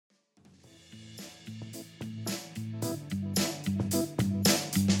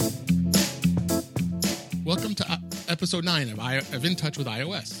Welcome to episode 9 of In Touch with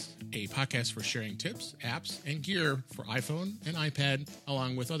iOS, a podcast for sharing tips, apps, and gear for iPhone and iPad,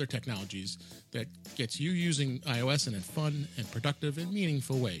 along with other technologies that gets you using iOS in a fun and productive and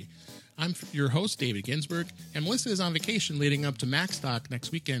meaningful way. I'm your host, David Ginsburg, and Melissa is on vacation leading up to MacStock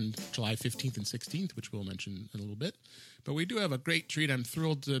next weekend, July 15th and 16th, which we'll mention in a little bit. But we do have a great treat. I'm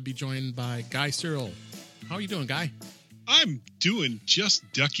thrilled to be joined by Guy Serle. How are you doing, Guy? I'm doing just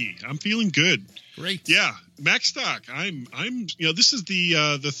ducky. I'm feeling good. Great. Yeah, MacStock. I'm. This is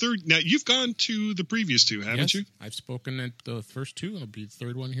the third. Now you've gone to the previous two, haven't you? I've spoken at the first two. It'll be the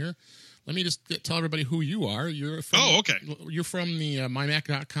third one here. Let me just tell everybody who you are. You're from the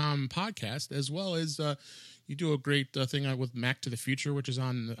MyMac.com podcast, as well as you do a great thing with Mac to the Future, which is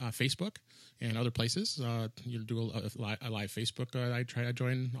on Facebook and other places. You do a live Facebook. I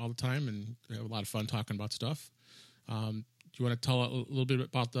join all the time and have a lot of fun talking about stuff. Do you want to tell a little bit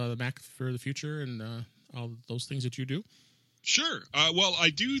about the Mac for the Future and all those things that you do? Sure. Well, I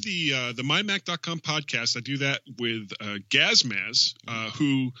do the MyMac.com podcast. I do that with Gazmaz,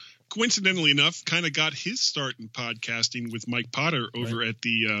 who coincidentally enough kind of got his start in podcasting with Mike Potter over at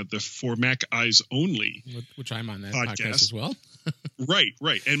the For Mac Eyes Only, which I'm on that podcast as well. Right.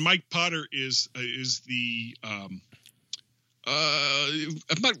 And Mike Potter is the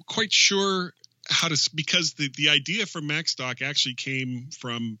I'm not quite sure how to, because the idea for MacStock actually came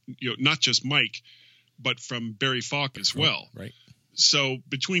from not just Mike, but from Barry Falk as well. Right. So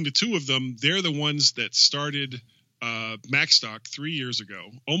between the two of them, they're the ones that started MacStock 3 years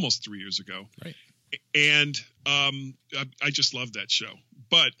ago, almost 3 years ago. Right. And I just love that show.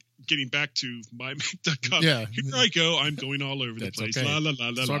 But getting back to MyMac.com, here I go. I'm going all over the place. Okay. La, la,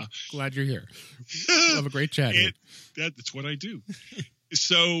 la, la, so la. I'm glad you're here. We'll have a great chat. That's what I do.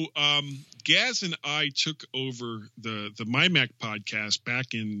 So Gaz and I took over the MyMac podcast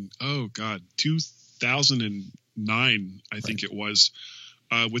back in 2009, I think it was,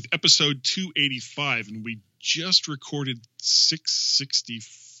 with episode 285, and we just recorded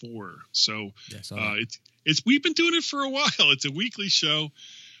 664. So we've been doing it for a while. It's a weekly show.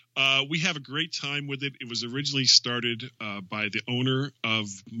 We have a great time with it. It was originally started by the owner of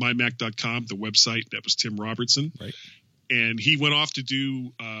MyMac.com, the website. That was Tim Robertson. Right. And he went off to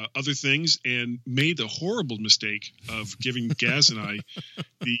do other things and made the horrible mistake of giving Gaz and I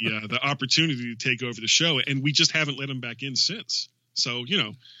the opportunity to take over the show. And we just haven't let him back in since. So,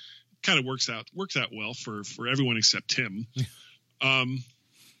 kind of works out well for everyone except Tim. The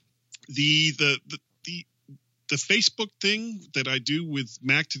Facebook thing that I do with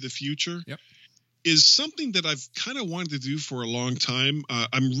Mac to the Future is something that I've kind of wanted to do for a long time.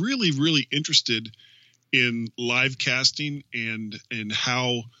 I'm really, really interested in live casting and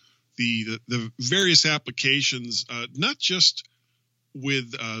how the various applications, not just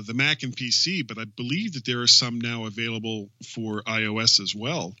with the Mac and PC, but I believe that there are some now available for iOS as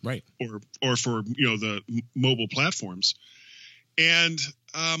well, right? Or for the mobile platforms. And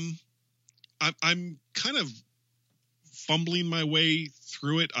I'm kind of fumbling my way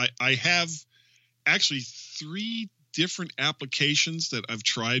through it. I have actually 3 different applications that I've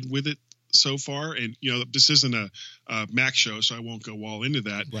tried with it so far, and this isn't a Mac show, so I won't go all into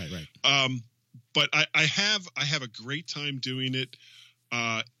that. Right. But I have a great time doing it.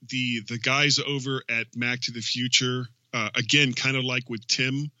 The guys over at Mac to the Future, again, kind of like with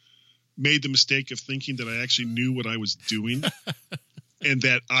Tim, made the mistake of thinking that I actually knew what I was doing, and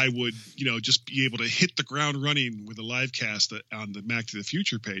that I would just be able to hit the ground running with a live cast on the Mac to the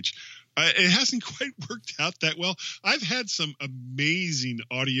Future page. It hasn't quite worked out that well. I've had some amazing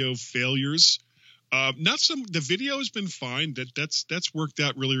audio failures. The video has been fine. That's worked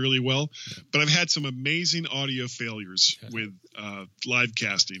out really, really well. But I've had some amazing audio failures with live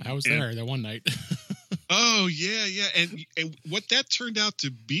casting. I was there that one night. Oh yeah. And what that turned out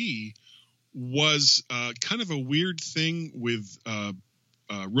to be was kind of a weird thing with Rogue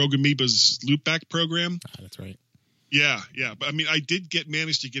Amoeba's loopback program. That's right. Yeah. But I mean, I did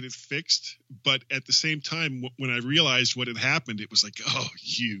manage to get it fixed, but at the same time, when I realized what had happened, it was like, oh,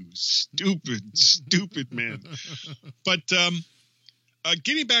 you stupid man. But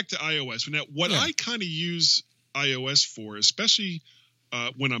getting back to iOS, what I kind of use iOS for, especially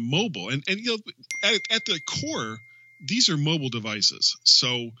when I'm mobile, and at the core, these are mobile devices.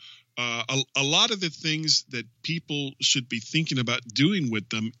 So a lot of the things that people should be thinking about doing with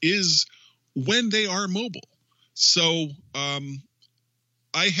them is when they are mobile. So I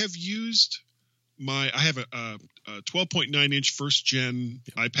have used I have a 12.9 inch first gen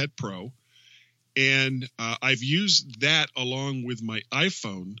iPad Pro, and I've used that along with my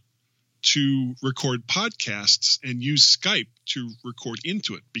iPhone to record podcasts and use Skype to record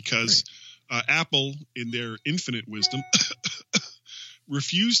into it because Apple, in their infinite wisdom,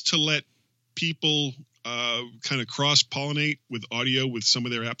 refused to let people kind of cross-pollinate with audio with some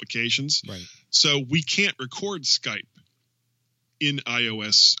of their applications. Right. So we can't record Skype in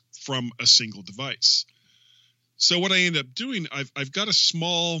iOS from a single device. So what I end up doing, I've got a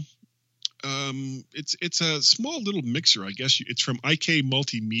small, it's a small little mixer, I guess. It's from IK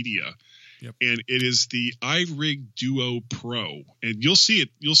Multimedia. Yep. And it is the iRig Duo Pro, and you'll see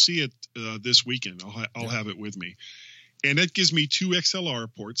it this weekend. I'll have it with me, and that gives me 2 XLR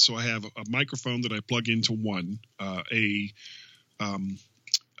ports. So I have a microphone that I plug into one.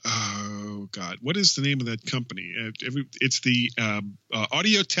 Oh God, what is the name of that company? It's the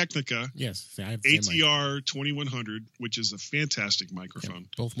Audio Technica. Yes, I have ATR 2100, which is a fantastic microphone.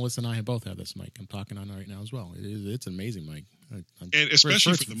 Yeah, both Melissa and I both have this mic I'm talking on right now as well. It's an amazing mic, and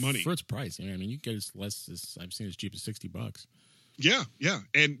especially for the money, for its price. I mean, you get it less. I've seen it as cheap as $60. Yeah,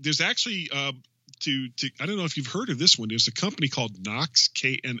 and there's actually I don't know if you've heard of this one. There's a company called Knox,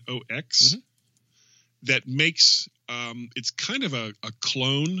 KNOX, that makes it's kind of a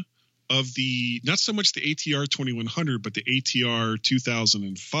clone of the, not so much the ATR 2100, but the ATR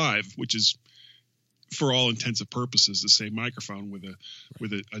 2005, which is for all intents and purposes the same microphone with a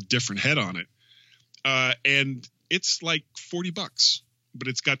different head on it. And it's like $40, but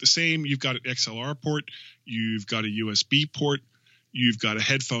it's got the same. You've got an XLR port, you've got a USB port, you've got a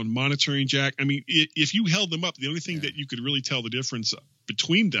headphone monitoring jack. I mean, if you held them up, the only thing that you could really tell the difference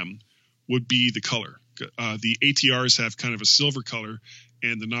between them would be the color. The ATRs have kind of a silver color,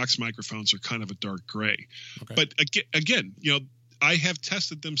 and the Knox microphones are kind of a dark gray. Okay. But again, I have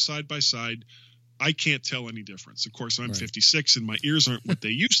tested them side by side. I can't tell any difference. Of course, I'm 56 and my ears aren't what they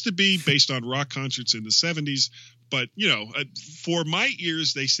used to be based on rock concerts in the 70s. But, for my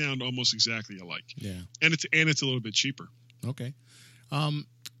ears, they sound almost exactly alike. Yeah. And it's a little bit cheaper. Okay.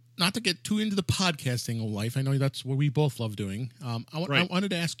 Not to get too into the podcasting life, I know that's what we both love doing. I wanted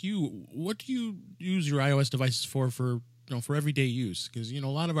to ask you, what do you use your iOS devices for everyday use? Because a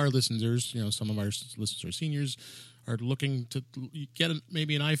lot of our listeners, some of our listeners are seniors, are looking to get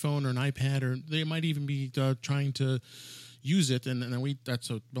maybe an iPhone or an iPad, or they might even be trying to use it. And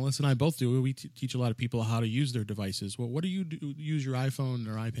that's what Melissa and I both do. We teach a lot of people how to use their devices. Well, what do you use your iPhone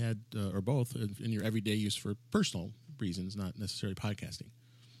or iPad or both in your everyday use for personal reasons, not necessarily podcasting?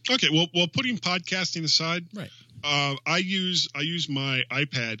 Okay, well, putting podcasting aside, right? I use my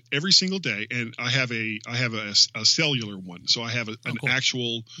iPad every single day, and I have a cellular one, so I have an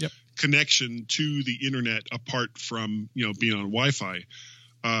actual connection to the internet apart from being on Wi-Fi.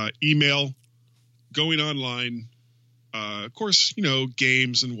 Email, going online, of course,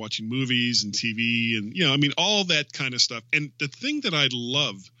 games and watching movies and TV, and all that kind of stuff. And the thing that I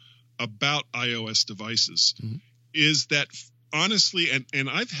love about iOS devices is that, honestly, and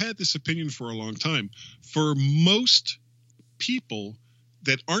I've had this opinion for a long time, for most people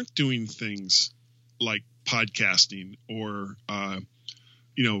that aren't doing things like podcasting or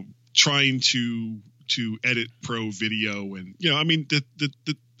trying to edit pro video, and the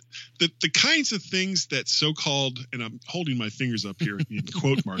kinds of things that so-called, and I'm holding my fingers up here in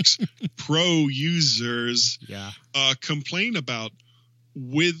quote marks, pro users complain about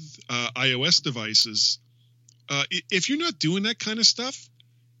with iOS devices. If you're not doing that kind of stuff,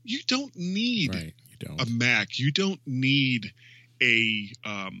 you don't need a Mac. You don't need a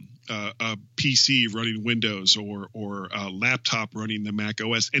PC running Windows or a laptop running the Mac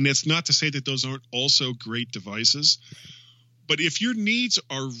OS. And that's not to say that those aren't also great devices. But if your needs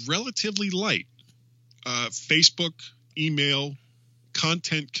are relatively light, Facebook, email,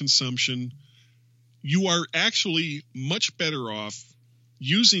 content consumption, you are actually much better off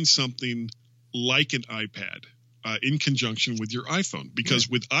using something like an iPad in conjunction with your iPhone, because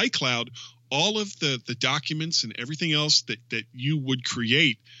with iCloud, all of the documents and everything else that you would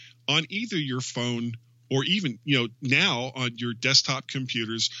create on either your phone or even now on your desktop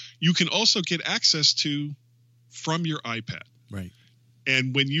computers, you can also get access to from your iPad. Right.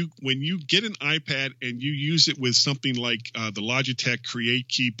 And when you get an iPad and you use it with something like the Logitech Create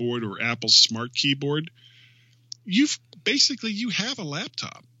keyboard or Apple's Smart keyboard, you have a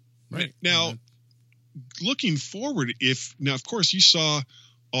laptop. Right. Now, looking forward, of course, you saw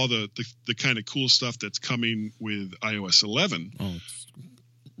all the kind of cool stuff that's coming with iOS 11. Oh, it's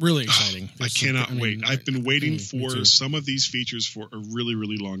really exciting. I cannot wait. I've been waiting for some of these features for a really,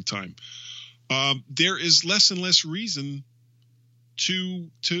 really long time. There is less and less reason to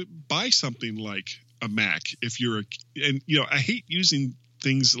buy something like a Mac if you're I hate using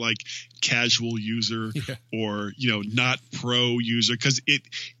things like casual user or, not pro user, because it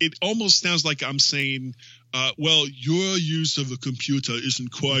almost sounds like I'm saying, well, your use of a computer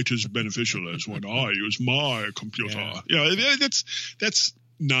isn't quite as beneficial as when I use my computer. That's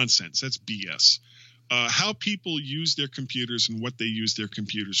nonsense. That's BS. How people use their computers and what they use their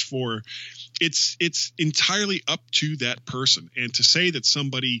computers for, it's entirely up to that person. And to say that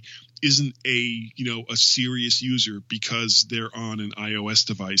somebody isn't a serious user because they're on an iOS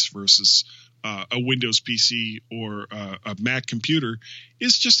device versus a Windows PC or a Mac computer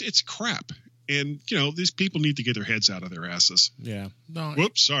is it's crap. And, these people need to get their heads out of their asses. Yeah. No.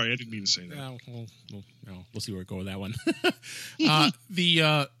 Whoops. Sorry. I didn't mean to say that. We'll see where we go with that one.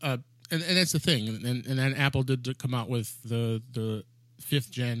 And that's the thing. And then Apple did come out with the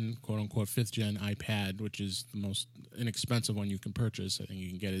fifth gen, quote unquote, fifth gen iPad, which is the most inexpensive one you can purchase. I think you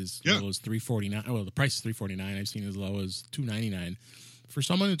can get as low as $349. Well, the price is $349. I've seen as low as $299. For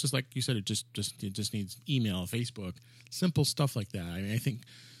someone who just, like you said, it just needs email, Facebook, simple stuff like that. I mean, I think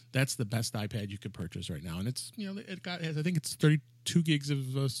that's the best iPad you could purchase right now. And it's, I think it's 32 gigs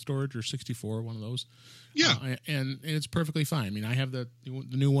of storage or 64, one of those. Yeah. And it's perfectly fine. I mean, I have the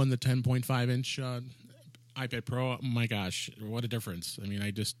new one, the 10.5 inch iPad Pro. Oh my gosh, what a difference. I mean,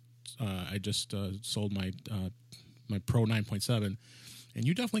 I just sold my Pro 9.7, and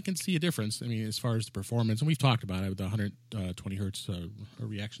you definitely can see a difference. I mean, as far as the performance, and we've talked about it with the 120 hertz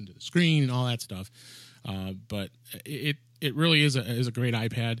reaction to the screen and all that stuff. But it really is a great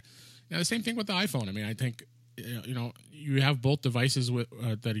iPad. Now, the same thing with the iPhone. I mean, I think you have both devices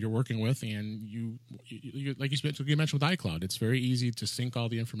that you're working with, and you like you mentioned with iCloud, it's very easy to sync all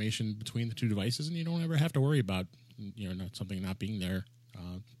the information between the two devices, and you don't ever have to worry about something not being there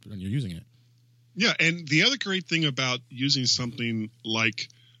when you're using it. Yeah, and the other great thing about using something like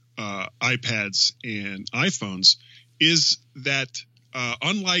iPads and iPhones is that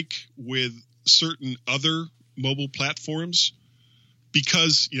unlike with certain other mobile platforms,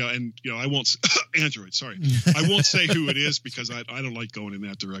 because I won't Android. Sorry, I won't say who it is because I don't like going in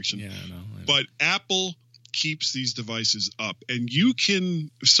that direction. Yeah, I know. But Apple keeps these devices up, and you can,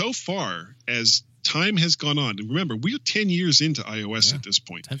 so far as time has gone on, and remember, we're 10 years into iOS at this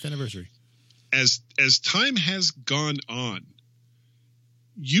point. 10th anniversary. As time has gone on,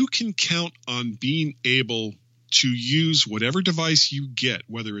 you can count on being able to use whatever device you get,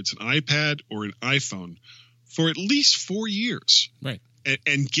 whether it's an iPad or an iPhone, for at least 4 years. Right.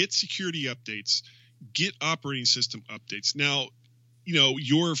 And get security updates, get operating system updates. Now,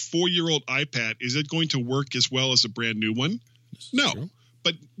 your 4-year-old iPad, is it going to work as well as a brand new one? No. True.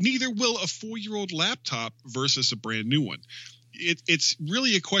 But neither will a 4-year-old laptop versus a brand new one. It's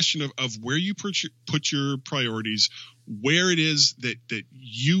really a question of where you put your priorities, where it is that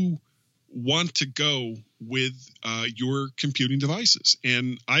you want to go with your computing devices.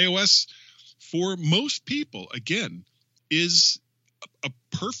 And iOS, for most people, again, is a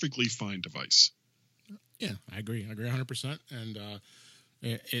perfectly fine device. Yeah, I agree 100%. And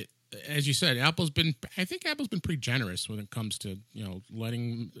it as you said, Apple's been pretty generous when it comes to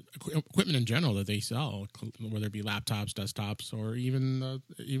letting equipment in general that they sell, whether it be laptops, desktops, or even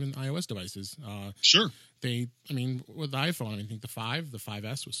iOS devices. Sure. With the iPhone, I think the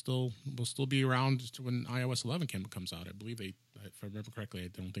 5S will still be around when iOS 11 comes out. I believe if I remember correctly, I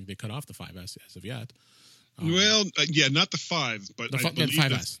don't think they cut off the 5S as of yet. Not the 5, but I believe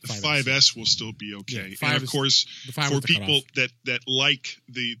the 5S will still be okay. Yeah, and of course, for people that like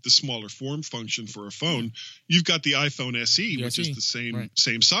the smaller form function for a phone, you've got the iPhone SE, which is the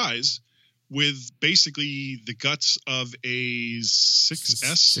same size, with basically the guts of a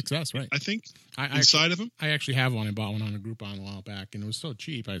 6S. 6S, right? I think inside of them. I actually have one. I bought one on a Groupon a while back, and it was so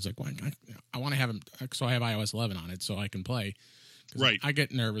cheap. I was like, well, I want to have them, so I have iOS 11 on it, so I can play. Right. I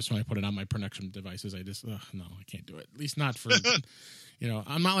get nervous when I put it on my production devices. I just, no, I can't do it. At least not for,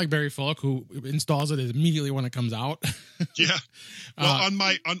 I'm not like Barry Falk who installs it immediately when it comes out. Yeah. Well,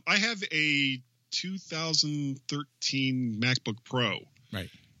 I have a 2013 MacBook Pro. Right.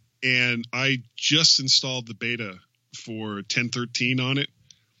 And I just installed the beta for 1013 on it.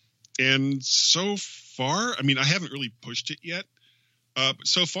 And so far, I haven't really pushed it yet. But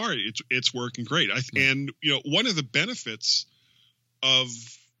so far, it's working great. And one of the benefits of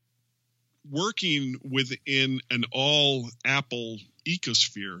working within an all Apple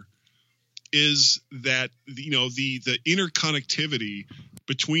ecosphere is that the interconnectivity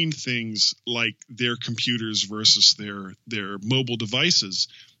between things like their computers versus their mobile devices,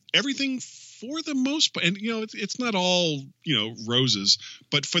 everything for the most part, and it's not all roses,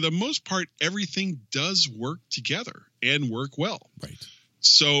 but for the most part, everything does work together and work well. Right.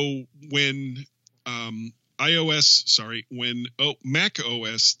 So when Mac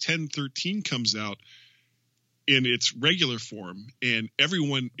OS 10.13 comes out in its regular form, and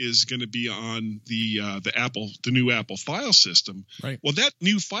everyone is going to be on the new Apple file system. Right. Well, that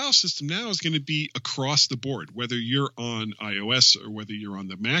new file system now is going to be across the board, whether you're on iOS or whether you're on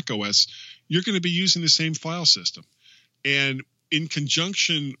the Mac OS, you're going to be using the same file system. And in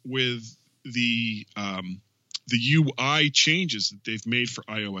conjunction with the UI changes that they've made for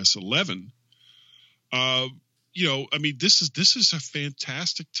iOS 11, this is a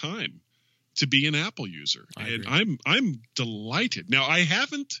fantastic time to be an Apple user, and I'm delighted. Now, I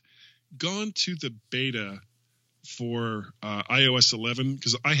haven't gone to the beta for iOS 11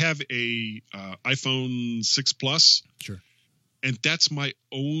 because I have a iPhone 6 Plus, sure, and that's my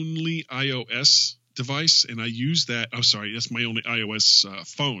only iOS device, and I use that. Oh, sorry, that's my only iOS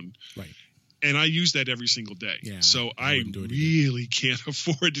phone, right? And I use that every single day. Yeah, so I really can't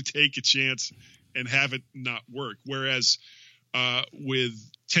afford to take a chance and have it not work. Whereas with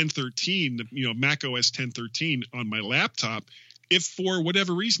 10.13, Mac OS 10.13 on my laptop, if for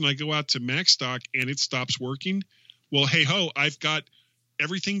whatever reason I go out to MacStock and it stops working, well, hey ho, I've got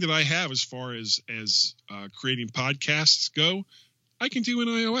everything that I have as far as creating podcasts go. I can do in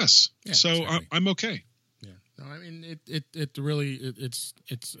iOS, exactly. I'm okay. Yeah, no, I mean it's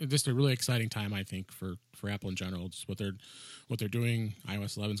just a really exciting time, I think, for Apple in general. It's what they're doing.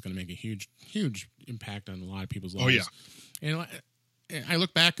 iOS 11 is going to make a huge impact on a lot of people's lives. Oh yeah, and I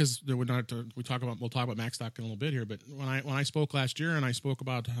look back because we'll talk about MacStock in a little bit here. But when I spoke last year and I spoke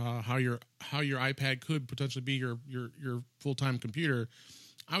about how your iPad could potentially be your full-time computer,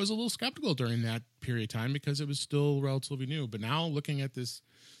 I was a little skeptical during that period of time because it was still relatively new. But now, looking at this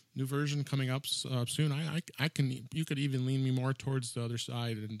new version coming up soon, you could even lean me more towards the other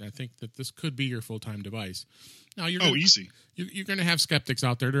side, and I think that this could be your full-time device. Now, easy. You're going to have skeptics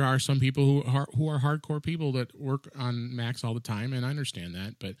out there. There are some people who are hardcore people that work on Macs all the time, and I understand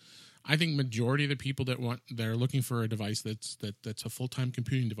that. But I think majority of the people they're looking for a device that's a full-time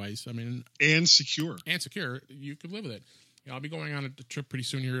computing device. I mean, and secure, you could live with it. I'll be going on a trip pretty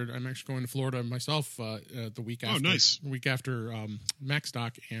soon here. I'm actually going to Florida myself the week after. Oh, nice. Week after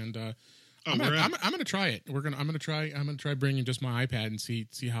MacStock, and I'm going to try it. I'm going to try bringing just my iPad and see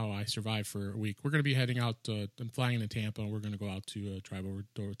how I survive for a week. We're going to be heading out. I'm flying into Tampa, and we're going to go out to drive over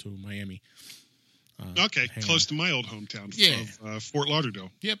to Miami. Okay, close to my old hometown of Fort Lauderdale.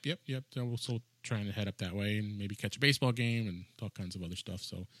 Yep. So we're still trying to head up that way and maybe catch a baseball game and all kinds of other stuff.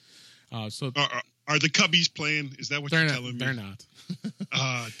 So. Are the Cubbies playing? Is that what you're telling me? They're not.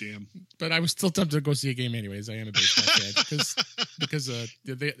 Damn. But I was still tempted to go see a game anyways. I am a baseball fan because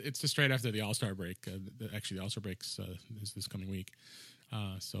it's just right after the All-Star break. Actually, the All-Star break is this coming week.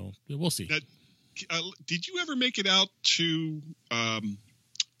 So we'll see. Did you ever make it out to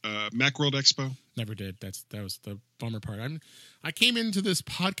Macworld Expo? Never did. That was the bummer part. I came into this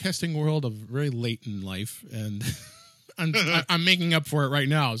podcasting world very late in life, and I'm making up for it right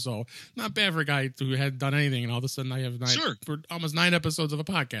now, so not bad for a guy who hadn't done anything, and all of a sudden I have almost 9 episodes of a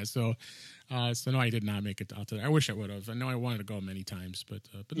podcast. So no, I did not make it out to that. I wish I would have. I know I wanted to go many times, but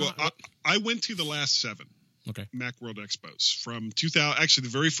I went to the last 7. Okay. Macworld Expos from 2000. Actually,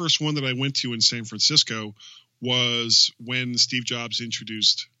 the very first one that I went to in San Francisco was when Steve Jobs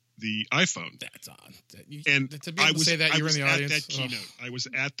introduced the iPhone. That's odd. I was at that keynote. I was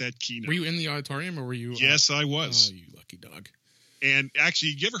at that keynote. Were you in the auditorium or were you? Yes, I was. Oh, you lucky dog. And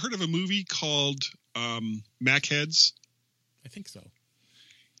actually, you ever heard of a movie called Mac Heads? I think so.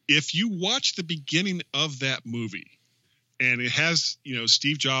 If you watch the beginning of that movie, and it has,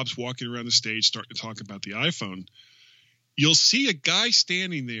 Steve Jobs walking around the stage starting to talk about the iPhone, you'll see a guy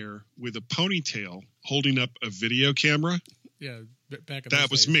standing there with a ponytail holding up a video camera. Yeah, back in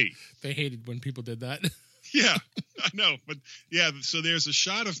that was days, me. They hated when people did that. Yeah, I know. But yeah, so there's a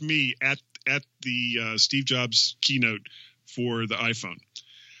shot of me at the Steve Jobs keynote for the iPhone.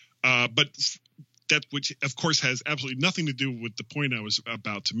 But that, which of course has absolutely nothing to do with the point I was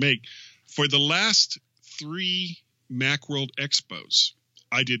about to make. For the last 3 Macworld Expos,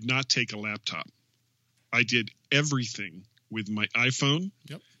 I did not take a laptop. I did everything with my iPhone.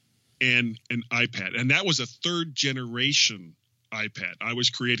 Yep. And an iPad. And that was a 3rd generation iPad. I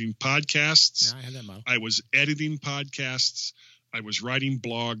was creating podcasts. Yeah, I had that model. I was editing podcasts. I was writing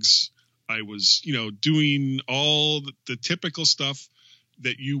blogs. I was, doing all the typical stuff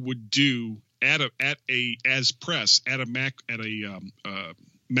that you would do at a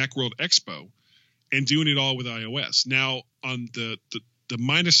Macworld Expo, and doing it all with iOS. Now, on the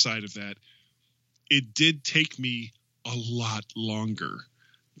minus side of that, it did take me a lot longer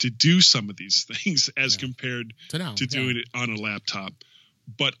to do some of these things as compared to doing it on a laptop,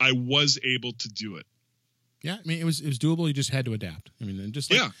 but I was able to do it. Yeah, I mean, it was doable. You just had to adapt. I mean, and just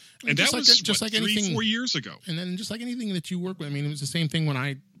like, Yeah, and that was just like 3-4 anything years ago. And then just like anything that you work with, I mean, it was the same thing when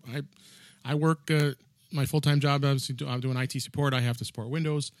I work my full time job. Obviously, I'm doing IT support. I have to support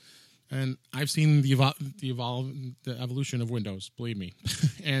Windows, and I've seen the evolution of Windows. Believe me,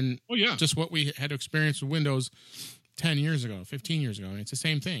 and just what we had to experience with Windows 10 years ago, 15 years ago. It's the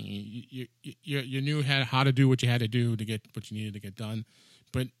same thing. You knew how to do what you had to do to get what you needed to get done.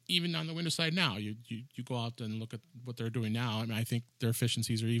 But even on the Windows side now, you go out and look at what they're doing now. I mean, I think their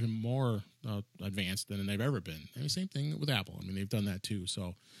efficiencies are even more advanced than they've ever been. And the same thing with Apple. I mean, they've done that too.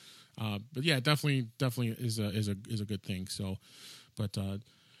 So, but yeah, definitely is a good thing. So, but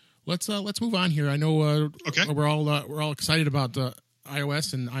let's move on here. I know we're all excited about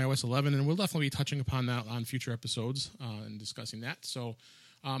iOS and iOS 11, and we'll definitely be touching upon that on future episodes and discussing that. So.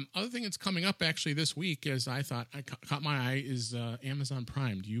 Other thing that's coming up actually this week, as I thought caught my eye, is Amazon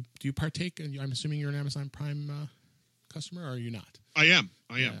Prime. Do you partake? I'm assuming you're an Amazon Prime customer, or are you not? I am.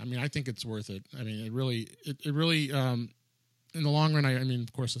 Yeah, I mean, I think it's worth it. I mean, it really, in the long run. I mean,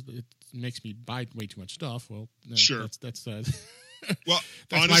 of course, it makes me buy way too much stuff. Well, sure. That's well, that's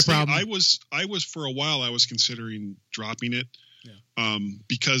honestly, my problem. I was for a while. I was considering dropping it. Yeah.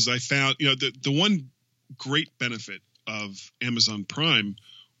 Because I found the one great benefit of Amazon Prime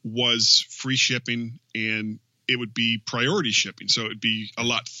was free shipping, and it would be priority shipping, so it'd be a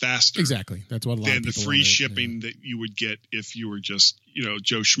lot faster. Exactly, that's what a lot than of people the free wanted, shipping that you would get if you were just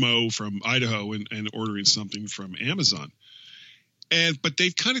Joe Schmo from Idaho and ordering something from Amazon. But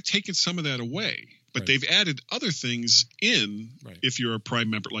they've kind of taken some of that away. But they've added other things in if you're a Prime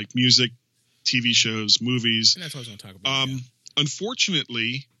member, like music, TV shows, movies. And that's what I was going to talk about.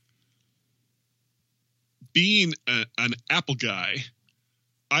 Unfortunately, being an Apple guy,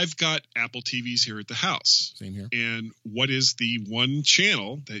 I've got Apple TVs here at the house. Same here. And what is the one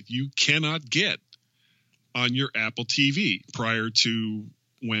channel that you cannot get on your Apple TV prior to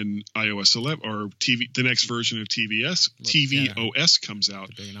when iOS 11 or the next version of tvOS comes out?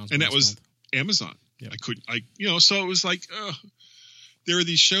 And that was Amazon. Yep. So it was like, there are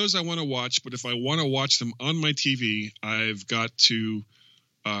these shows I want to watch, but if I want to watch them on my TV, I've got to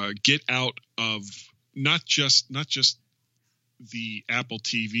get out of not just the Apple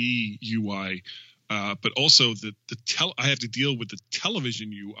TV UI, but also I have to deal with the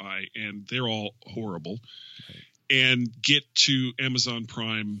television UI, and they're all horrible. And get to Amazon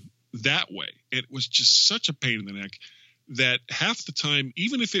Prime that way. And it was just such a pain in the neck that half the time,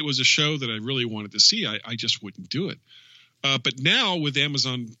 even if it was a show that I really wanted to see, I just wouldn't do it. But now with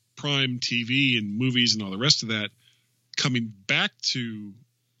Amazon Prime TV and movies and all the rest of that coming back to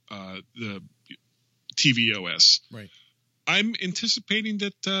the tvOS, I'm anticipating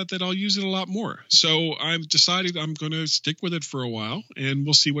that I'll use it a lot more. So I've decided I'm going to stick with it for a while, and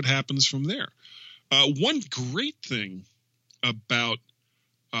we'll see what happens from there. One great thing about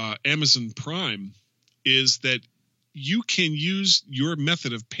Amazon Prime is that you can use your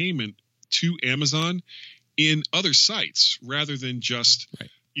method of payment to Amazon in other sites rather than just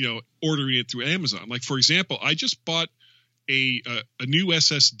ordering it through Amazon. Like, for example, I just bought a new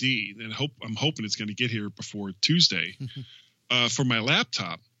SSD, and I'm hoping it's going to get here before Tuesday for my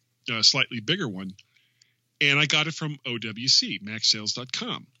laptop, a slightly bigger one. And I got it from OWC,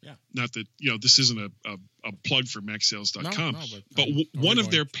 MacSales.com. Yeah. Not that, this isn't a plug for MacSales.com. No, but one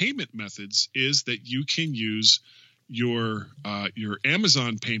of their payment methods is that you can use your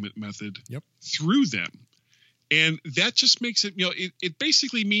Amazon payment method through them. And that just makes it, it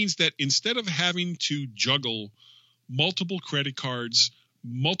basically means that instead of having to juggle multiple credit cards,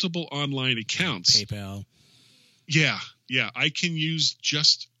 multiple online accounts. PayPal. Yeah. I can use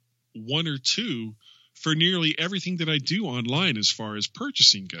just one or two for nearly everything that I do online as far as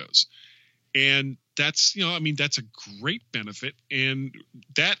purchasing goes. And that's, that's a great benefit. And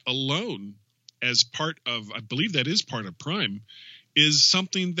that alone, as part of, I believe that is part of Prime, is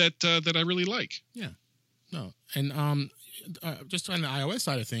something that I really like. Yeah. No. And just on the iOS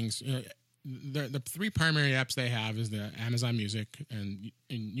side of things, the three primary apps they have is the Amazon Music, and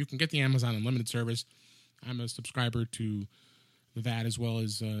you can get the Amazon Unlimited service. I'm a subscriber to that, as well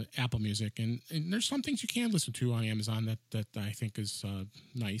as Apple Music, and there's some things you can listen to on Amazon that I think is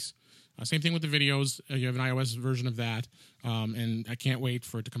nice. Same thing with the videos. You have an iOS version of that, and I can't wait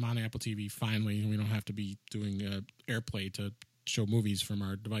for it to come on Apple TV finally, and we don't have to be doing AirPlay to show movies from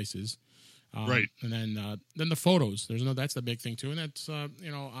our devices. Right. And then the photos. That's the big thing too, and that's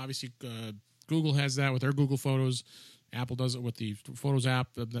obviously Google has that with their Google Photos. Apple does it with the Photos app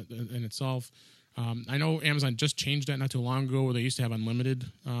in itself. I know Amazon just changed that not too long ago, where they used to have unlimited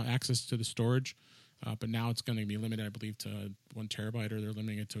access to the storage. But now it's going to be limited, I believe, to 1 terabyte, or they're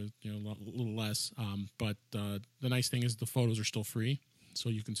limiting it to a little less. But the nice thing is the photos are still free, so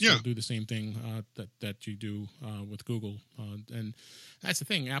you can still do the same thing that you do with Google. And that's the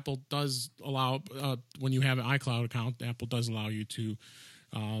thing. Apple does allow, when you have an iCloud account, Apple does allow you to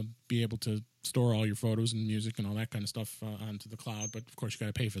be able to store all your photos and music and all that kind of stuff onto the cloud. But of course, you got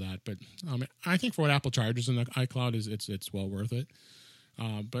to pay for that. But I think for what Apple charges in the iCloud it's well worth it.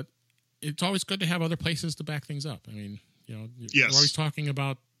 But it's always good to have other places to back things up. I mean, you're always talking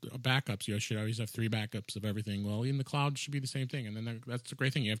about backups. You should always have 3 backups of everything. Well, in the cloud should be the same thing. And then that's the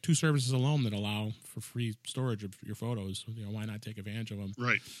great thing. You have 2 services alone that allow for free storage of your photos. Why not take advantage of them?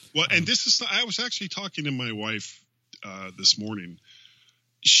 Right. Well, and I was actually talking to my wife this morning.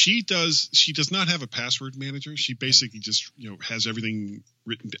 She does not have a password manager. She basically just, has everything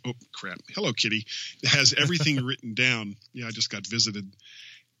written. Oh, crap. Hello, Kitty. Has everything written down. Yeah, I just got visited.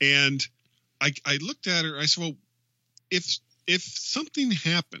 And I looked at her. I said, well, if something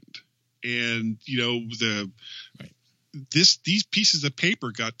happened and, these pieces of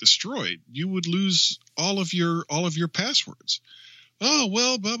paper got destroyed, you would lose all of your passwords. Oh,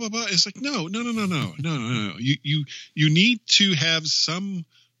 well, blah, blah, blah. It's like, no. You need to have some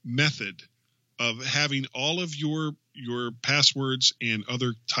method of having all of your passwords and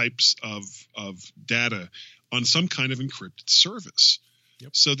other types of data on some kind of encrypted service.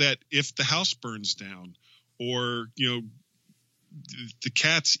 Yep. So that if the house burns down or, the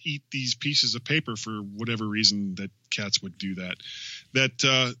cats eat these pieces of paper for whatever reason that cats would do that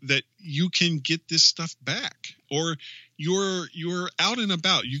you can get this stuff back. Or you're out and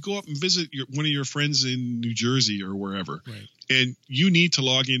about. You go up and visit one of your friends in New Jersey or wherever, right, and you need to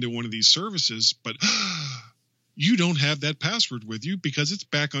log into one of these services, but you don't have that password with you because it's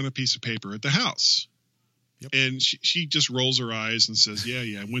back on a piece of paper at the house. Yep. And she just rolls her eyes and says,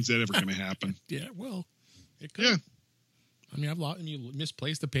 yeah, when's that ever going to happen? Yeah, well, it could. Yeah. I mean, you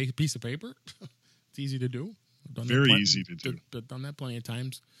misplaced a piece of paper. It's easy to do. Very easy to do. Done that plenty of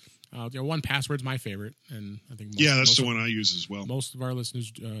times. 1Password's my favorite, and I think that's the one I use as well. Most of our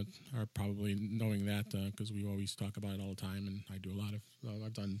listeners are probably knowing that because we always talk about it all the time, and I do a lot of.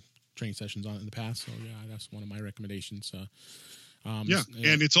 I've done training sessions on it in the past, so yeah, that's one of my recommendations. And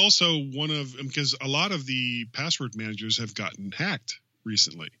it's also one of, because a lot of the password managers have gotten hacked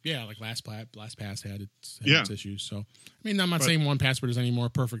recently. Yeah, like LastPass had its issues. So, I mean, I'm not saying 1Password is any more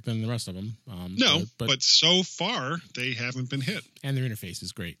perfect than the rest of them. But so far they haven't been hit. And their interface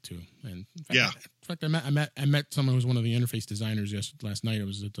is great too. And in fact, I met someone who was one of the interface designers last night. I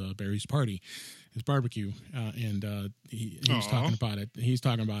was at Barry's party, his barbecue, and he was talking about it. He's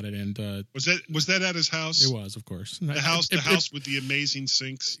talking about it, and was that at his house? It was, of course. The house with the amazing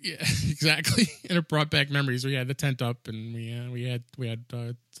sinks. Yeah, exactly. And it brought back memories. We had the tent up, and we had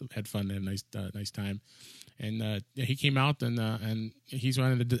fun and a nice time. And he came out, and he's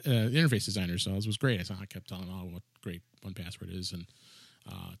one of the interface designers, so it was great. I kept telling him what great 1Password is, and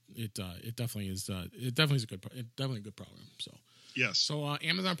it definitely is. It definitely is a good program. So. Yes. So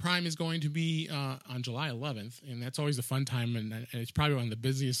Amazon Prime is going to be on July 11th, and that's always a fun time, and it's probably one of the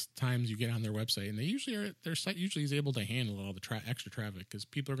busiest times you get on their website. And their site usually is able to handle all the extra traffic because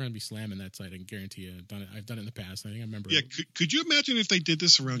people are going to be slamming that site. I can guarantee you. I've done it in the past. I think I remember. Yeah. Could you imagine if they did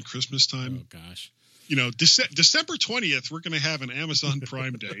this around Christmas time? Oh gosh. December 20th, we're going to have an Amazon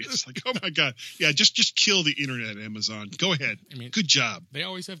Prime Day. It's like, oh my God. Yeah, just kill the internet, Amazon. Go ahead. I mean, good job. They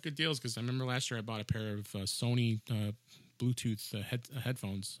always have good deals because I remember last year I bought a pair of Sony Bluetooth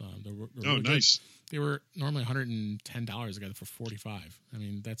headphones. They were really nice. Good. They were normally $110. I got them for $45. I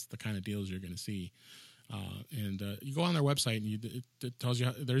mean, that's the kind of deals you're going to see. And you go on their website and it tells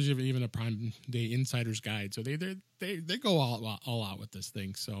you there's even a Prime Day Insider's Guide. So they go all out with this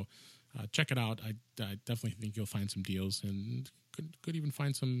thing. So check it out. I definitely think you'll find some deals and could even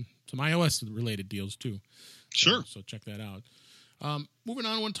find some iOS related deals too. Sure. So check that out. Moving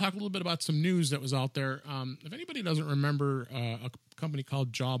on, I want to talk a little bit about some news that was out there. If anybody doesn't remember a company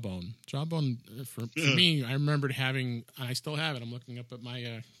called Jawbone. Jawbone, for me, I remembered having, and I still have it. I'm looking up at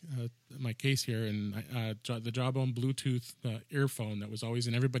my case here, and the Jawbone Bluetooth earphone that was always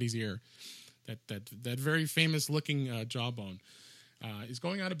in everybody's ear. That very famous looking Jawbone is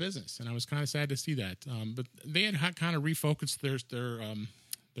going out of business, and I was kind of sad to see that. But they had kind of refocused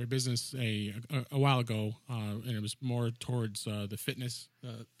their business a while ago, and it was more towards the fitness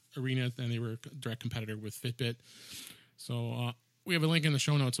arena, and they were a direct competitor with Fitbit. So we have a link in the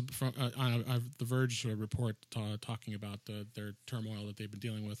show notes on the Verge report talking about their turmoil that they've been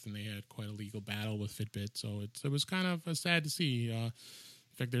dealing with, and they had quite a legal battle with Fitbit. So it was kind of sad to see. In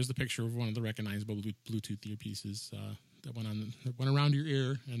fact, there's the picture of one of the recognizable Bluetooth earpieces that went around your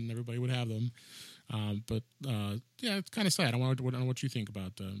ear, and everybody would have them. But yeah, it's kind of sad. I want to know what you think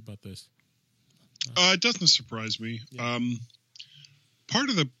about this. It doesn't surprise me. Yeah. Part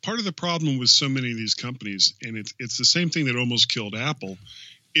of the problem with so many of these companies, and it's the same thing that almost killed Apple,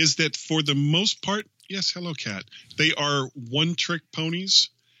 is that for the most part, yes, hello, Cat, they are one-trick ponies.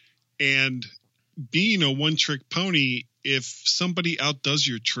 And being a one-trick pony, if somebody outdoes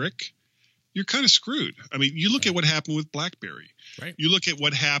your trick, you're kind of screwed. I mean, you look at what happened with BlackBerry. Right. You look at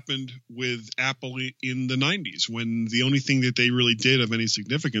what happened with Apple in the 90s, when the only thing that they really did of any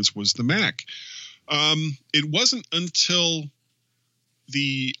significance was the Mac. It wasn't until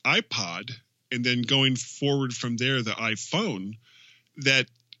the iPod, and then going forward from there, the iPhone, that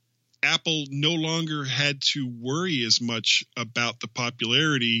Apple no longer had to worry as much about the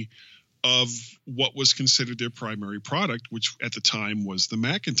popularity of what was considered their primary product, which at the time was the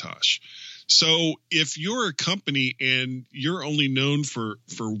Macintosh. So if you're a company and you're only known for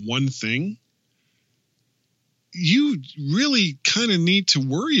one thing, you really kind of need to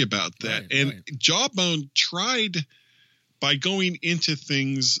worry about that. Right, and right. Jawbone tried, by going into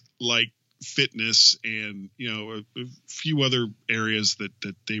things like fitness and a few other areas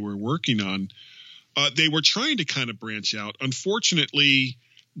that they were working on, they were trying to kind of branch out. Unfortunately,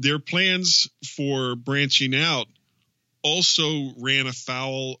 their plans for branching out also ran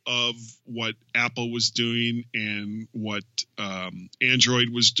afoul of what Apple was doing and what Android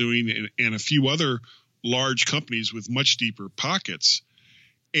was doing, and a few other large companies with much deeper pockets.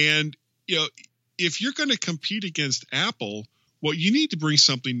 And if you're going to compete against Apple, well, you need to bring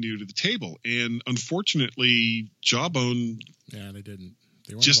something new to the table. And unfortunately, Jawbone they didn't.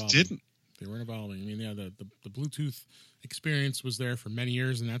 They weren't just evolving. didn't. They weren't evolving. I mean, yeah, the Bluetooth experience was there for many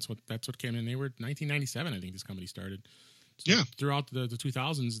years, and that's what came in. They were 1997, I think this company started. So Yeah. Throughout the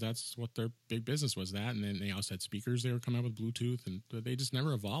 2000s, that's what their big business was. That, and then they also had speakers. They were coming out with Bluetooth, and they just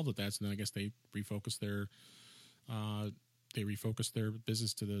never evolved with that. So then I guess they refocused their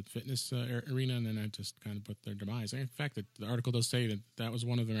business to the fitness arena, and then that just kind of put their demise. In fact, the article does say that was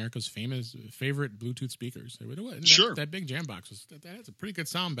one of America's favorite Bluetooth speakers. Sure. That big jam box that had a pretty good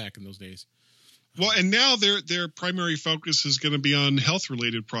sound back in those days. Well, and now their primary focus is going to be on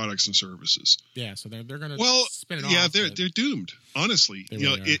health-related products and services. Yeah, so they're going to spin it off. Yeah, they're doomed. Honestly, They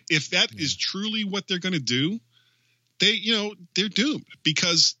really are. If that is truly what they're going to do, they're doomed,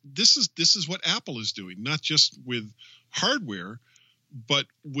 because this is what Apple is doing, not just with hardware, but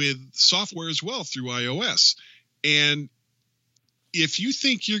with software as well through iOS. And if you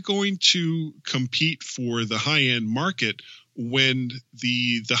think you're going to compete for the high-end market when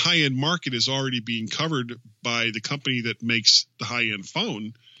the high-end market is already being covered by the company that makes the high-end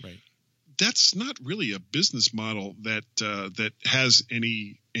phone, right, that's not really a business model that has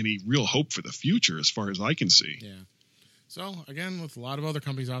any real hope for the future, as far as I can see. Yeah. So again, with a lot of other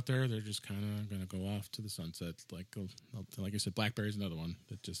companies out there, they're just kind of going to go off to the sunset. Like I said, BlackBerry's another one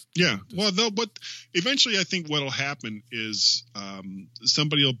that just Well, but eventually, I think what'll happen is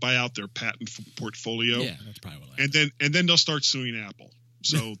somebody will buy out their patent portfolio. Yeah, that's probably what'll happen. and then they'll start suing Apple.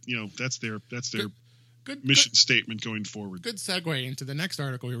 So that's their Good mission statement going forward. Good segue into the next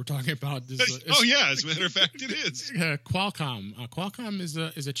article we were talking about. As a matter of fact, it is. Qualcomm. Qualcomm is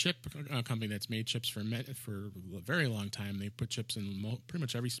a chip company that's made chips for a very long time. They put chips in pretty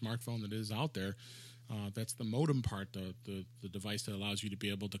much every smartphone that is out there. That's the modem part, the device that allows you to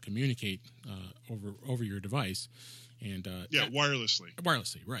be able to communicate over your device, and wirelessly.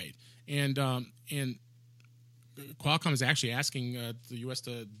 Wirelessly, right? And Qualcomm is actually asking the U.S.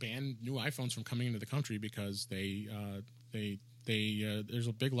 to ban new iPhones from coming into the country because there's a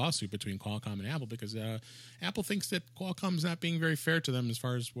big lawsuit between Qualcomm and Apple because Apple thinks that Qualcomm's not being very fair to them as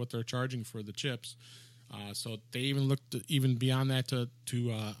far as what they're charging for the chips. So they even looked even beyond that to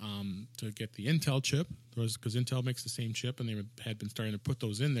get the Intel chip, because Intel makes the same chip, and they had been starting to put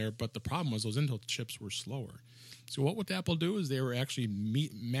those in there. But the problem was those Intel chips were slower. So what would Apple do is they were actually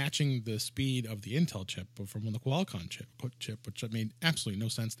matching the speed of the Intel chip from the Qualcomm chip, which made absolutely no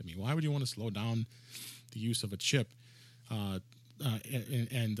sense to me. Why would you want to slow down the use of a chip and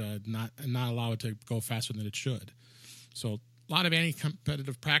not allow it to go faster than it should? So a lot of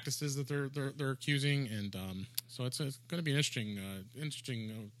anti-competitive practices that they're accusing, and so it's going to be an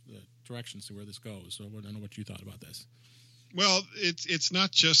interesting direction to see where this goes. So I don't know what you thought about this. Well, it's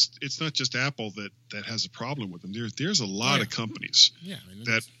not just Apple that has a problem with them. There's a lot of companies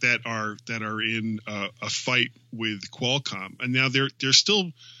that are in a fight with Qualcomm, and now they're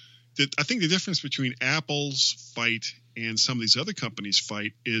still. I think the difference between Apple's fight and some of these other companies'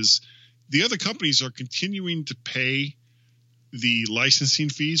 fight is the other companies are continuing to pay the licensing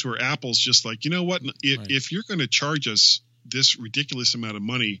fees, where Apple's just like, you know what, if you're going to charge us this ridiculous amount of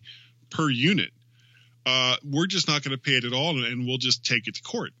money per unit, we're just not going to pay it at all, and we'll just take it to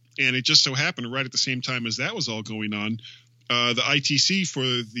court. And it just so happened right at the same time as that was all going on, the ITC for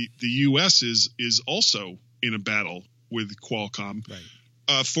the U.S. is also in a battle with Qualcomm,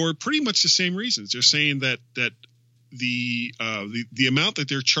 right. For pretty much the same reasons. They're saying that the amount that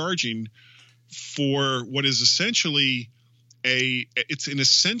they're charging for what is essentially it's an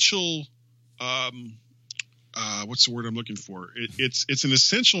essential what's the word I'm looking for? It's an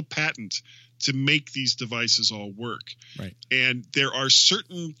essential patent to make these devices all work. Right. And there are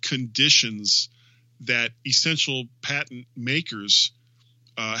certain conditions that essential patent makers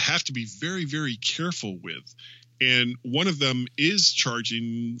have to be very, very careful with. And one of them is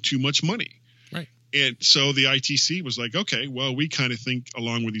charging too much money. Right. And so the ITC was like, okay, well, we kind of think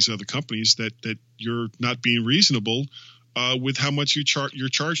along with these other companies that you're not being reasonable with how much you're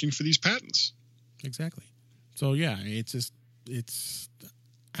charging for these patents. Exactly. So yeah, it's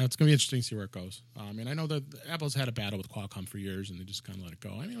going to be interesting to see where it goes. And I know that Apple's had a battle with Qualcomm for years, and they just kind of let it go.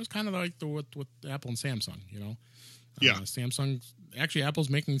 I mean, it was kind of like with Apple and Samsung, you know. Yeah. Apple's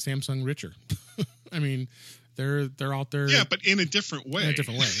making Samsung richer. I mean, they're out there. Yeah, but in a different way. In a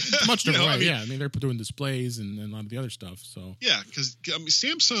different way. Much different way. I mean, yeah. I mean, they're doing displays and a lot of the other stuff. So yeah, because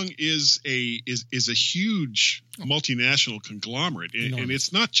Samsung is a huge multinational conglomerate, and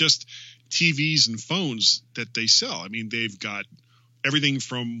it's not just TVs and phones that they sell. I mean, they've got everything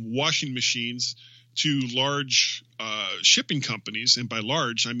from washing machines to large shipping companies, and by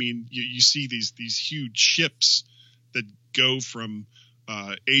large, I mean you see these huge ships that go from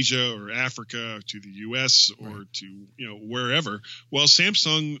Asia or Africa to the U.S. or right. to wherever. Well,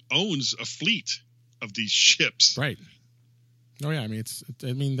 Samsung owns a fleet of these ships. Right. Oh yeah. I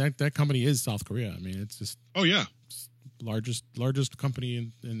mean, that company is South Korea. I mean, it's just. Oh yeah. Largest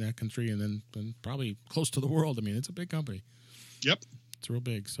company in that country, and then probably close to the world. I mean, it's a big company. Yep. It's real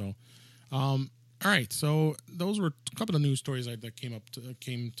big. So, all right. So those were a couple of news stories that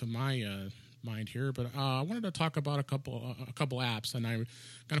came to my mind here. But I wanted to talk about a couple apps, and I'm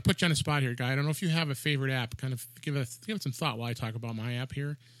going to put you on the spot here, Guy. I don't know if you have a favorite app. Kind of give it some thought while I talk about my app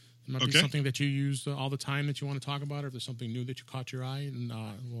here. It might be something that you use all the time that you want to talk about, or if there's something new that you caught your eye, and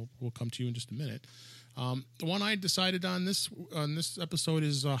we'll come to you in just a minute. The one I decided on this episode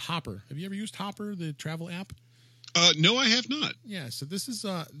is Hopper. Have you ever used Hopper, the travel app? No, I have not. Yeah, so this is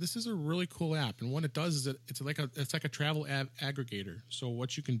a really cool app, and what it does is it's like a travel aggregator. So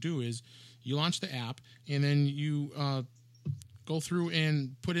what you can do is you launch the app, and then you go through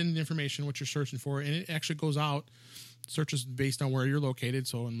and put in the information what you're searching for, and it actually goes out, searches based on where you're located.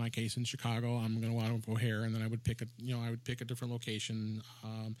 So in my case, in Chicago, I'm going to want O'Hare, and then I would pick a different location.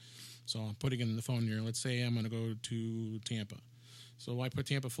 So I'm putting it in the phone here. Let's say I'm going to go to Tampa. So I put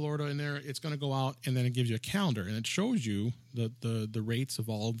Tampa, Florida in there. It's going to go out, and then it gives you a calendar, and it shows you the rates of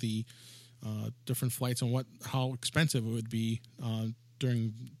all the different flights and how expensive it would be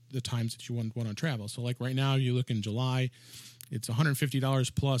during the times that you want to travel. So like right now, you look in July, it's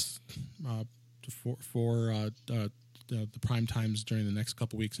 $150 plus for the prime times during the next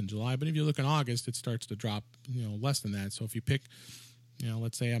couple weeks in July. But if you look in August, it starts to drop less than that. So if you pick,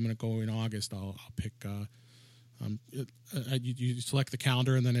 let's say I'm going to go in August, I'll pick. You select the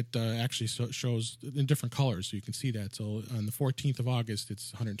calendar, and then it actually shows in different colors, so you can see that. So on the 14th of August,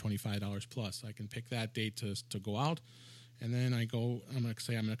 it's $125 plus. I can pick that date to go out, and then I'm going to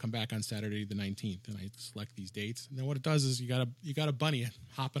say I'm going to come back on Saturday the 19th, and I select these dates. And then what it does is you got a bunny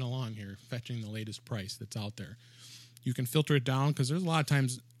hopping along here, fetching the latest price that's out there. You can filter it down, because there's a lot of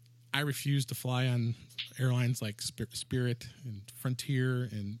times I refuse to fly on airlines like Spirit and Frontier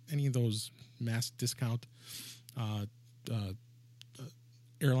and any of those mass discount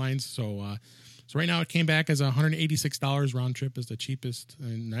airlines. So right now it came back as $186 round trip is the cheapest,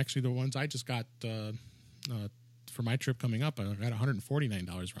 and actually the ones I just got for my trip coming up, I got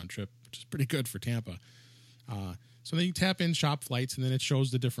 $149 round trip, which is pretty good for Tampa. So then you tap in shop flights, and then it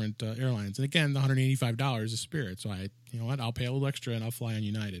shows the different airlines. And again, the $185 is Spirit. So I'll pay a little extra and I'll fly on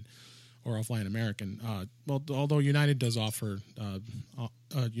United, or I'll fly on American. Although United does offer,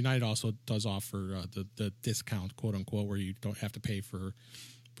 United also does offer the discount, quote unquote, where you don't have to pay for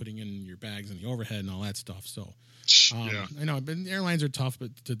putting in your bags and the overhead and all that stuff. So yeah. I know, but airlines are tough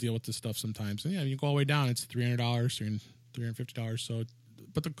to deal with this stuff sometimes. And you go all the way down, it's $300, $350. So,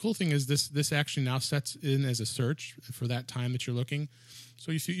 but the cool thing is this actually now sets in as a search for that time that you're looking.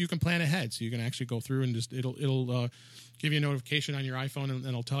 So you can plan ahead. So you can actually go through and just it'll give you a notification on your iPhone, and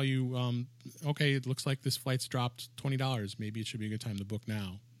it'll tell you, okay, it looks like this flight's dropped $20. Maybe it should be a good time to book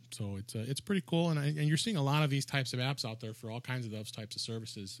now. So it's pretty cool, and you're seeing a lot of these types of apps out there for all kinds of those types of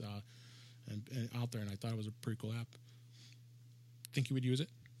services and out there. And I thought it was a pretty cool app. Think you would use it?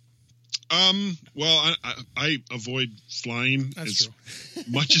 Well, I avoid flying That's as true.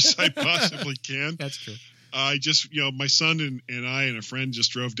 much as I possibly can. That's true. I just, my son and I and a friend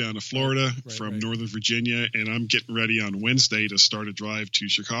just drove down to Florida from Northern Virginia, and I'm getting ready on Wednesday to start a drive to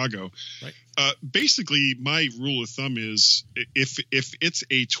Chicago. Right. Basically, my rule of thumb is if it's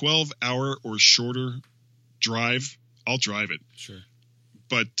a 12-hour or shorter drive, I'll drive it. Sure.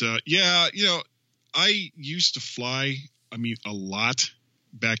 But yeah, I used to fly. I mean, a lot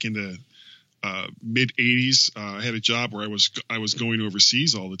back in the mid '80s. I had a job where I was going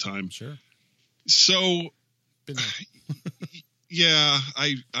overseas all the time. Sure. So. Been there. Yeah,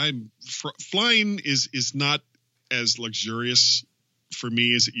 flying is not as luxurious for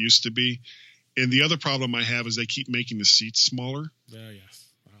me as it used to be, and the other problem I have is they keep making the seats smaller.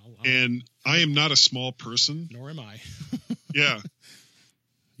 Yes, and I am not a small person. Nor am I. Yeah.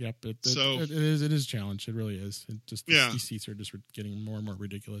 Yep. It is a challenge. It really is. These seats are just getting more and more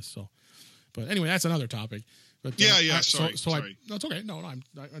ridiculous. So, but anyway, that's another topic. But Sorry. No, it's okay. No, I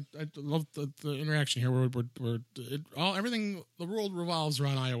love the interaction here. Everything, the world revolves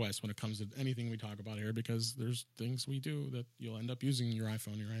around iOS when it comes to anything we talk about here, because there's things we do that you'll end up using your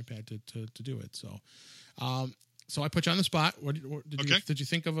iPhone, your iPad to do it. So, so I put you on the spot. Did you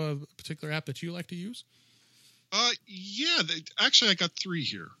think of a particular app that you like to use? Yeah. Actually, I got 3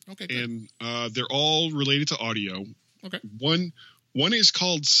 here. Okay, good. And they're all related to audio. Okay. One is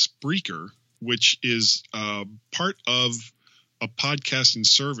called Spreaker, which is part of a podcasting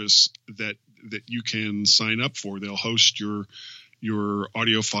service that you can sign up for. They'll host your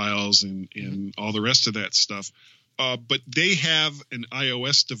audio files and all the rest of that stuff. But they have an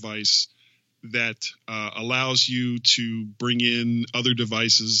iOS device that allows you to bring in other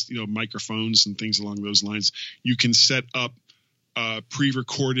devices, microphones and things along those lines. You can set up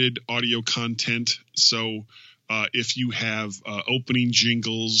pre-recorded audio content. So if you have opening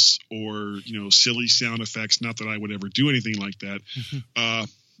jingles or silly sound effects, not that I would ever do anything like that.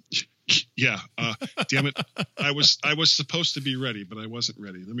 Damn it, I was supposed to be ready, but I wasn't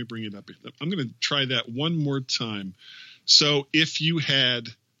ready. Let me bring it up. I'm going to try that one more time. So if you had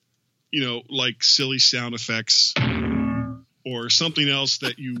like silly sound effects or something else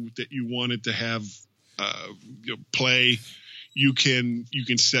that you wanted to have play, you can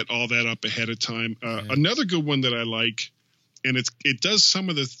set all that up ahead of time. Another good one that I like, and it does some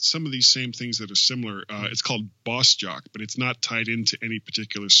of these same things that are similar. It's called BossJock, but it's not tied into any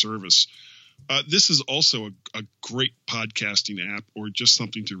particular service. This is also a great podcasting app, or just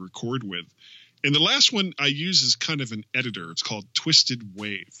something to record with. And the last one I use is kind of an editor. It's called Twisted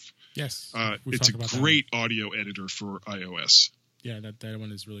Wave. Yes, it's a great audio editor for iOS. Yeah, that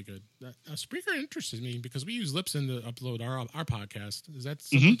one is really good. Spreaker interests me because we use Libsyn to upload our podcast. Is that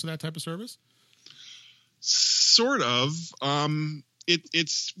similar to that type of service? Sort of.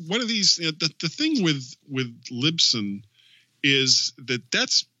 It's one of these. The thing with Libsyn is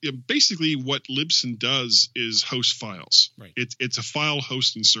that's basically what Libsyn does is host files. Right. It's a file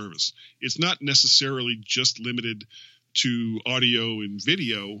hosting service. It's not necessarily just limited to audio and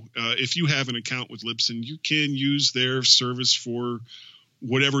video. If you have an account with Libsyn, you can use their service for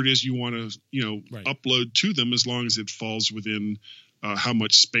whatever it is you want to, upload to them, as long as it falls within how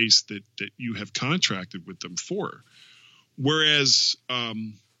much space that you have contracted with them for. Whereas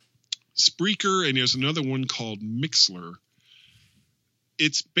Spreaker, and there's another one called Mixler,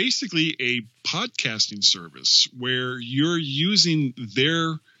 it's basically a podcasting service where you're using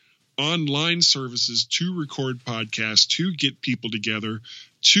their online services to record podcasts, to get people together,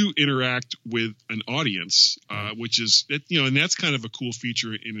 to interact with an audience, which is, and that's kind of a cool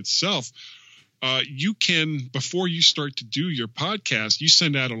feature in itself. You can, before you start to do your podcast, you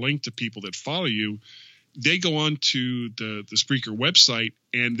send out a link to people that follow you. They go on to the Spreaker website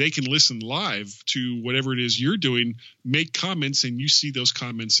and they can listen live to whatever it is you're doing, make comments, and you see those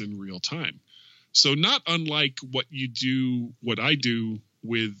comments in real time. So not unlike what I do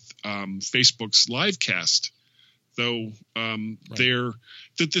with Facebook's Livecast, though.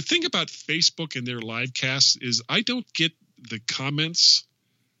 The thing about Facebook and their Livecast is I don't get the comments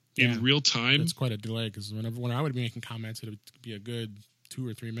in real time. It's quite a delay, because when I would be making comments, it would be a good 2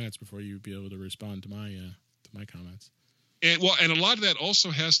 or 3 minutes before you'd be able to respond to my comments. And a lot of that also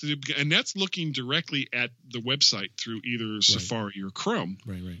has to do, and that's looking directly at the website through either Safari or Chrome.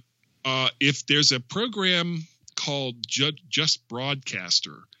 Right. If there's a program called Just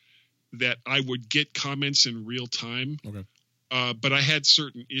Broadcaster that I would get comments in real time. Okay. But I had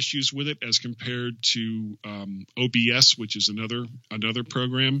certain issues with it as compared to OBS, which is another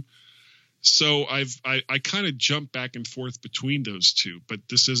program. So I kind of jump back and forth between those two, but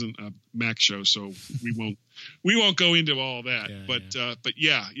this isn't a Mac show, so we won't go into all that. But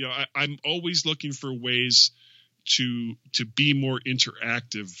yeah, you know, I'm always looking for ways to be more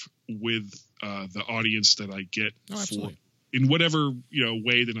interactive with the audience that I get in whatever, you know,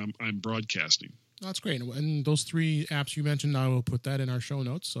 way that I'm broadcasting. That's great. And those 3 apps you mentioned, I will put that in our show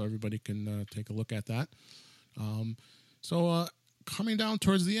notes so everybody can take a look at that. Coming down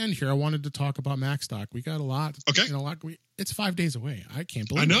towards the end here, I wanted to talk about MacStock. We got a lot. Okay. You know, it's 5 days away. I can't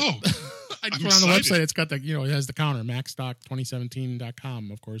believe it. I know. I just went on the website. It's got the, you know, it has the counter.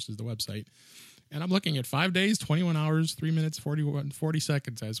 MacStock2017.com, of course, is the website. And I'm looking at 5 days, 21 hours, 3 minutes, 40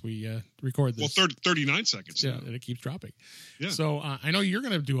 seconds as we record this. Well, 39 seconds. Yeah, and it keeps dropping. Yeah. So I know you're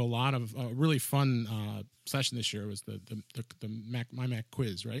going to do a lot of really fun session this year. It was the My Mac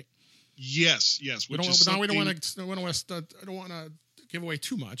quiz, right? Yes. We don't want to give away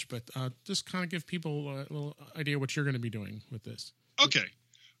too much, but just kind of give people a little idea what you're going to be doing with this. Okay.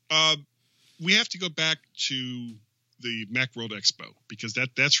 We have to go back to the Macworld Expo because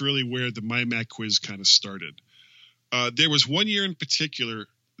that's really where the My Mac quiz kind of started. There was one year in particular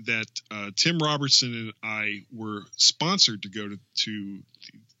that Tim Robertson and I were sponsored to go to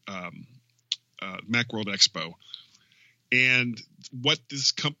Macworld Expo. And what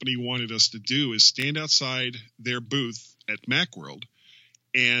this company wanted us to do is stand outside their booth at Macworld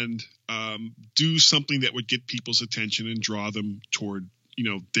and do something that would get people's attention and draw them toward, you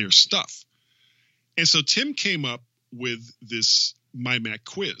know, their stuff. And so Tim came up with this My Mac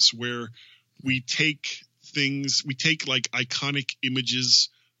quiz where we take like iconic images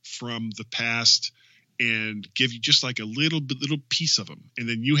from the past and give you just like a little piece of them. And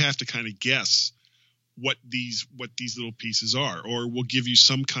then you have to kind of guess what these little pieces are, or we'll give you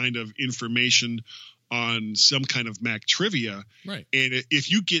some kind of information on some kind of Mac trivia. Right. And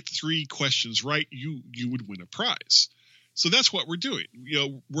if you get 3 questions right, you would win a prize. So that's what we're doing. You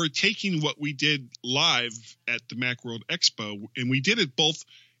know, we're taking what we did live at the Macworld Expo, and we did it both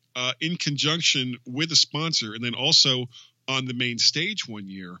in conjunction with a sponsor and then also on the main stage one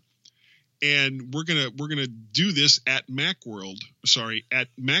year. And we're gonna do this at at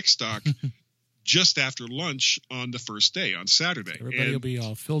MacStock just after lunch on the first day, on Saturday. Everybody will be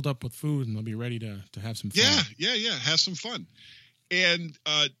all filled up with food and they'll be ready to have some fun. Yeah. Have some fun. And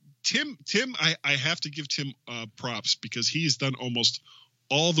Tim, I have to give Tim props because he has done almost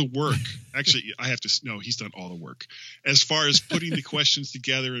all the work. Actually, he's done all the work as far as putting the questions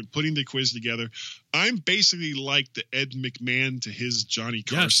together and putting the quiz together. I'm basically like the Ed McMahon to his Johnny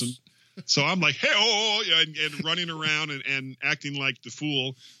Carson. Yes. So I'm like, hey, and running around and acting like the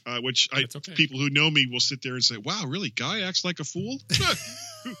fool, which people who know me will sit there and say, wow, really? Guy acts like a fool?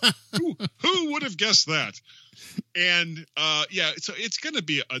 who would have guessed that? And so it's gonna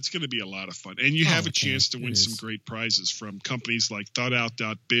be a lot of fun, and you have a chance to win some great prizes from companies like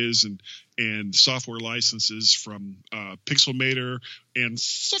ThoughtOut.biz and software licenses from Pixelmator and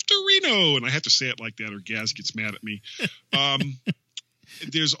Softorino, and I have to say it like that or Gaz gets mad at me.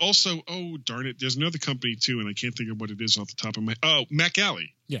 There's also, there's another company too, and I can't think of what it is off the top of my. Mac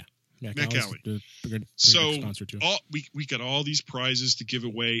Alley. Yeah. Mac Alley. So we got all these prizes to give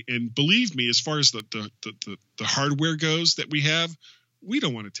away, and believe me, as far as the hardware goes that we have, we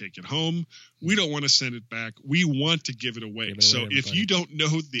don't want to take it home. We don't want to send it back. We want to give it away. So if you don't know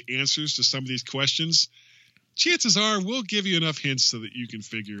the answers to some of these questions, chances are we'll give you enough hints so that you can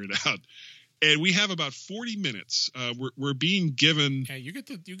figure it out. And we have about 40 minutes. We're being given you get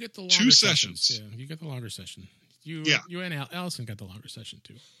the longer 2 sessions. Yeah, you get the longer session. You and Allison got the longer session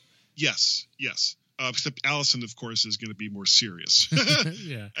too. Yes. Except Allison, of course, is going to be more serious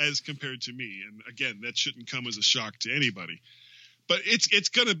as compared to me. And again, that shouldn't come as a shock to anybody. But it's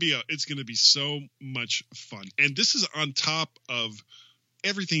going to be so much fun. And this is on top of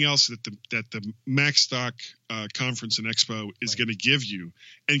everything else that the MacStock conference and expo is going to give you.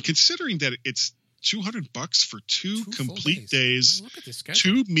 And considering that it's $200 for two complete days,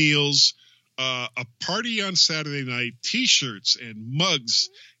 2 meals, a party on Saturday night, T-shirts and mugs,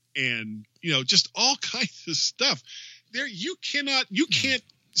 and just all kinds of stuff. There, you can't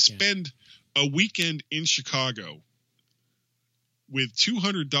spend a weekend in Chicago with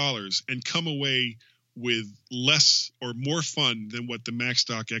 $200 and come away with less or more fun than what the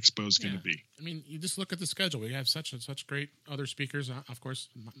MacStock Expo is going to be. I mean, you just look at the schedule. We have such great other speakers. Of course,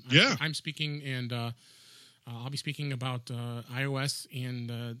 I'm speaking, and I'll be speaking about iOS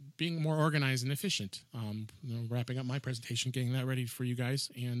and being more organized and efficient. Wrapping up my presentation, getting that ready for you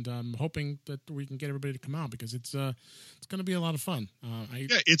guys, and hoping that we can get everybody to come out because it's going to be a lot of fun.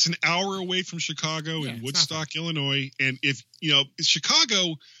 It's an hour away from Chicago in Woodstock, Illinois, and if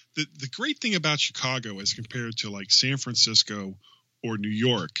Chicago, the great thing about Chicago as compared to like San Francisco or New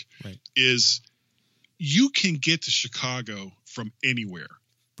York Right. is you can get to Chicago from anywhere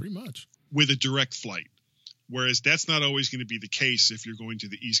Pretty much. with a direct flight. Whereas that's not always going to be the case if you're going to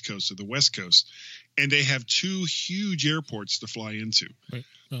the East Coast or the West Coast. And they have two huge airports to fly into. Right.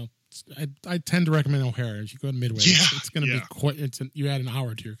 Well, I tend to recommend O'Hare. If you go to Midway, Yeah, it's going to yeah. be quite. You add an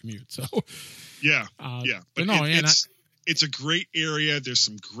hour to your commute. So Yeah, but but no, it's a great area. There's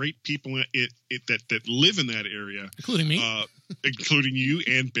some great people in it that live in that area, including me, including you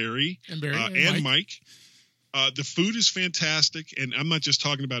and Barry and Mike. The food is fantastic, and I'm not just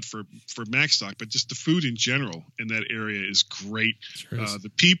talking about for Macstock, but just the food in general in that area is great. Sure is. The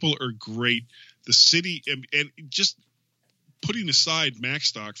people are great. The city, and just putting aside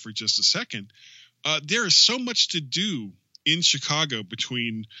Macstock for just a second, there is so much to do in Chicago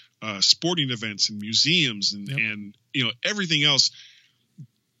between sporting events and museums and everything else.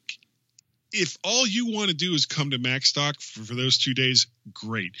 If all you want to do is come to Macstock for those 2 days,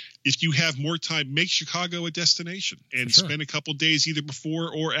 great. If you have more time, make Chicago a destination and spend a couple days either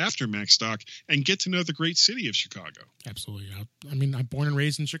before or after Macstock and get to know the great city of Chicago. Absolutely. I mean, I'm born and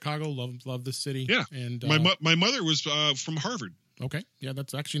raised in Chicago. Love the city. Yeah. And my mother was from Harvard. Okay. Yeah,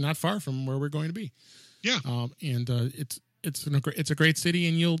 that's actually not far from where we're going to be. Yeah. And it's a great city,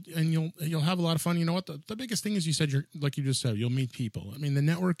 and you'll have a lot of fun. You know what? The biggest thing is you just said you'll meet people. I mean, the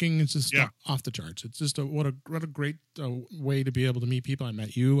networking is just off the charts. It's just what a great way to be able to meet people. I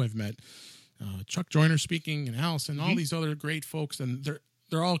met you. I've met Chuck Joyner speaking, and Allison, and all these other great folks, and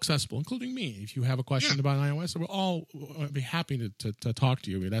they're all accessible, including me. If you have a question about iOS, we'll all be happy to talk to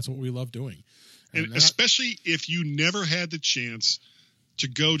you. I mean, that's what we love doing. And especially if you never had the chance to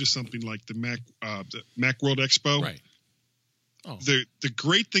go to something like the Macworld Expo. Right. Oh. The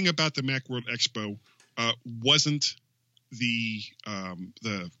great thing about the Macworld Expo wasn't the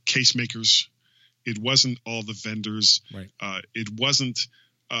case makers. It wasn't all the vendors. Right. It wasn't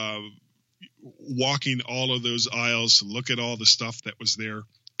walking all of those aisles to look at all the stuff that was there.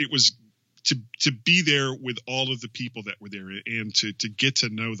 It was to be there with all of the people that were there and to get to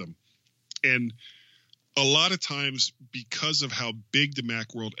know them. And a lot of times, because of how big the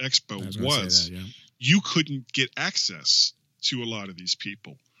Macworld Expo was, you couldn't get access to a lot of these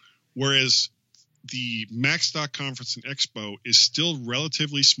people. Whereas the Macstock Conference and Expo is still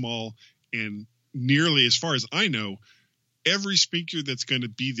relatively small, and nearly, as far as I know, every speaker that's going to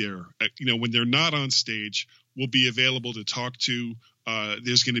be there, when they're not on stage, will be available to talk to.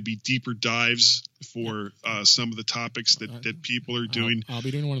 There's going to be deeper dives for some of the topics that people are doing. I'll be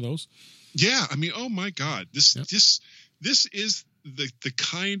doing one of those. Yeah, I mean, oh my God, this is the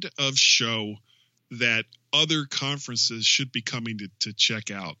kind of show that other conferences should be coming to check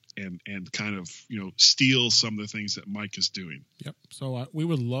out and kind of steal some of the things that Mike is doing. Yep. So we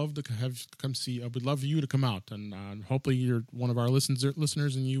would love to come see. I would love you to come out, and hopefully you're one of our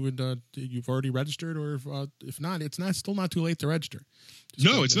listeners, and you would you've already registered, or if not, it's still not too late to register.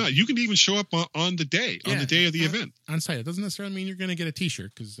 It's not. You can even show up on the day of the event on site. It doesn't necessarily mean you're going to get a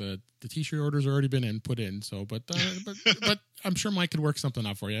T-shirt, because the T-shirt orders already been put in. So, but I'm sure Mike could work something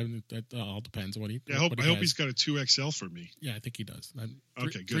out for you. It all depends on what he. I hope he's got a 2XL for me. Yeah, I think he does.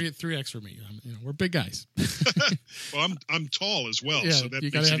 Okay, good. 3X for me. We're big guys. Well, I'm tall as well, yeah, so that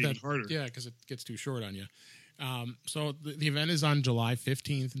makes it even harder. Yeah, because it gets too short on you. So the event is on July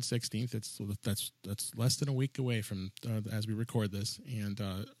 15th and 16th. That's less than a week away from as we record this. And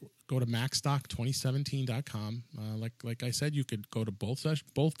go to macstock2017.com. Like I said, you could go to both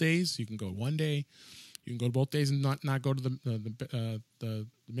days. You can go one day. You can go to both days and not go to the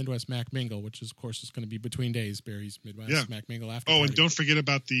Midwest Mac Mingle, which is, of course, is going to be between days. Barry's Midwest Mac Mingle after. Oh, and don't forget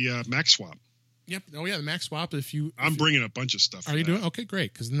about the Mac Swap. Yep. Oh yeah, the Mac Swap. I'm bringing a bunch of stuff. Are you doing? Okay,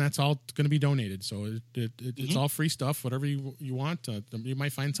 great. Because then that's all going to be donated. So it's all free stuff. Whatever you want. You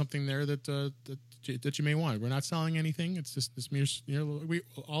might find something there that you may want. We're not selling anything. It's just this mere.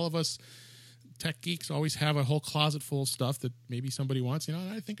 All of us tech geeks always have a whole closet full of stuff that maybe somebody wants.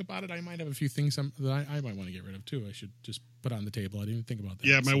 I think about it. I might have a few things that I might want to get rid of too. I should just put on the table. I didn't even think about that.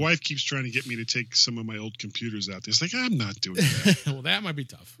 Yeah, my wife keeps trying to get me to take some of my old computers out there. It's like, I'm not doing that. Well, that might be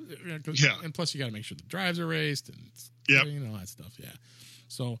tough. Yeah. And plus, you got to make sure the drives are erased and all that stuff. Yeah.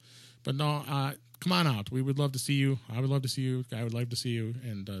 So, but no, come on out. We would love to see you. I would love to see you. I would love to see you,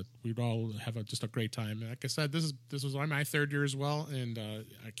 and we'd all have just a great time. And like I said, this was my third year as well, and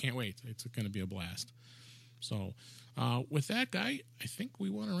I can't wait. It's going to be a blast. So, with that, guy, I think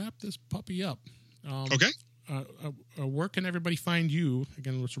we want to wrap this puppy up. Okay. where can everybody find you?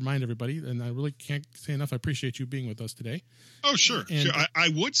 Again, let's remind everybody, and I really can't say enough. I appreciate you being with us today. Oh, sure. I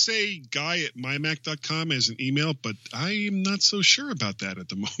would say guy@mymac.com as an email, but I am not so sure about that at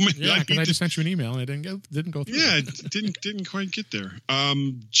the moment. Yeah, because I just sent you an email and it didn't go through. Yeah, it didn't quite get there.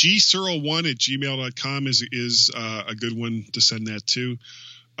 gsearle1@gmail.com is a good one to send that to.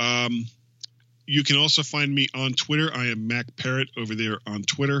 You can also find me on Twitter. I am Mac Parrot over there on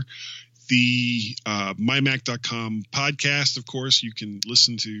Twitter. The mymac.com podcast, of course, you can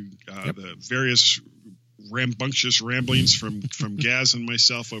listen to the various rambunctious ramblings from Gaz and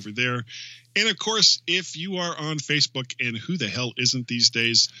myself over there. And, of course, if you are on Facebook, and who the hell isn't these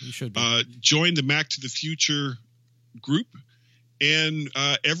days, you should be. Join the Mac to the Future group. And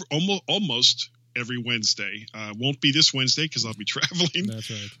almost every Wednesday. Won't be this Wednesday because I'll be traveling. That's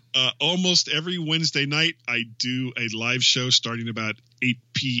right. Almost every Wednesday night, I do a live show starting about 8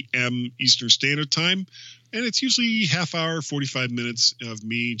 p.m. Eastern Standard Time. And it's usually half hour, 45 minutes of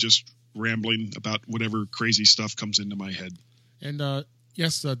me just rambling about whatever crazy stuff comes into my head. And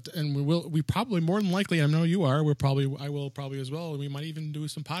yes, and we probably, more than likely, I know you are, I will probably as well. We might even do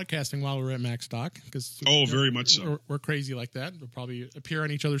some podcasting while we're at MacStock. Very much so. We're crazy like that. We'll probably appear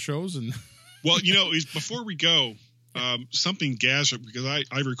on each other's shows and... Well, before we go, something Gaz, because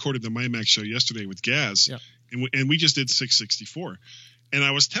I recorded the MyMac show yesterday with Gaz, and we just did 664. And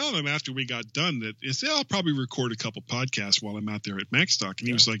I was telling him after we got done that I'll probably record a couple podcasts while I'm out there at MacStock. And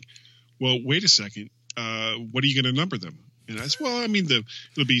he was like, well, wait a second. What are you going to number them? And I said, well, I mean,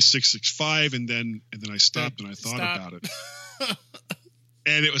 it'll be 665. And then I stopped and I thought about it.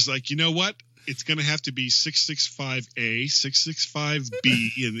 And it was like, you know what? It's going to have to be 665A,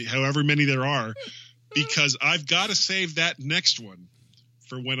 665B, and however many there are, because I've got to save that next one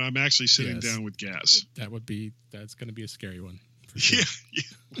for when I'm actually sitting down with Gaz. That's going to be a scary one. For sure. Yeah.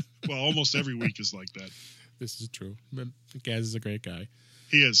 Well, almost every week is like that. This is true. But Gaz is a great guy.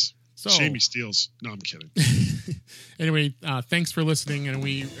 He is. So, shame he steals. No, I'm kidding. Anyway, thanks for listening, and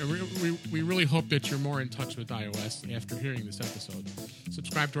we really hope that you're more in touch with iOS after hearing this episode.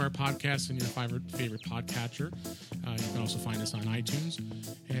 Subscribe to our podcast in your favorite podcatcher. You can also find us on iTunes,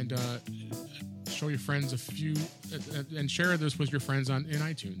 and show your friends and share this with your friends in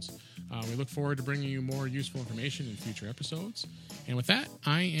iTunes. We look forward to bringing you more useful information in future episodes. And with that,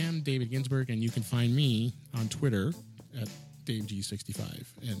 I am David Ginsburg, and you can find me on Twitter at DaveG65.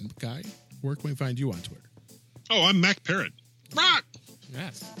 And Guy, where can we find you on Twitter? Oh, I'm Mac Parrot. Rock!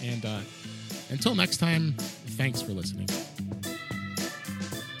 Yes. And until next time, thanks for listening.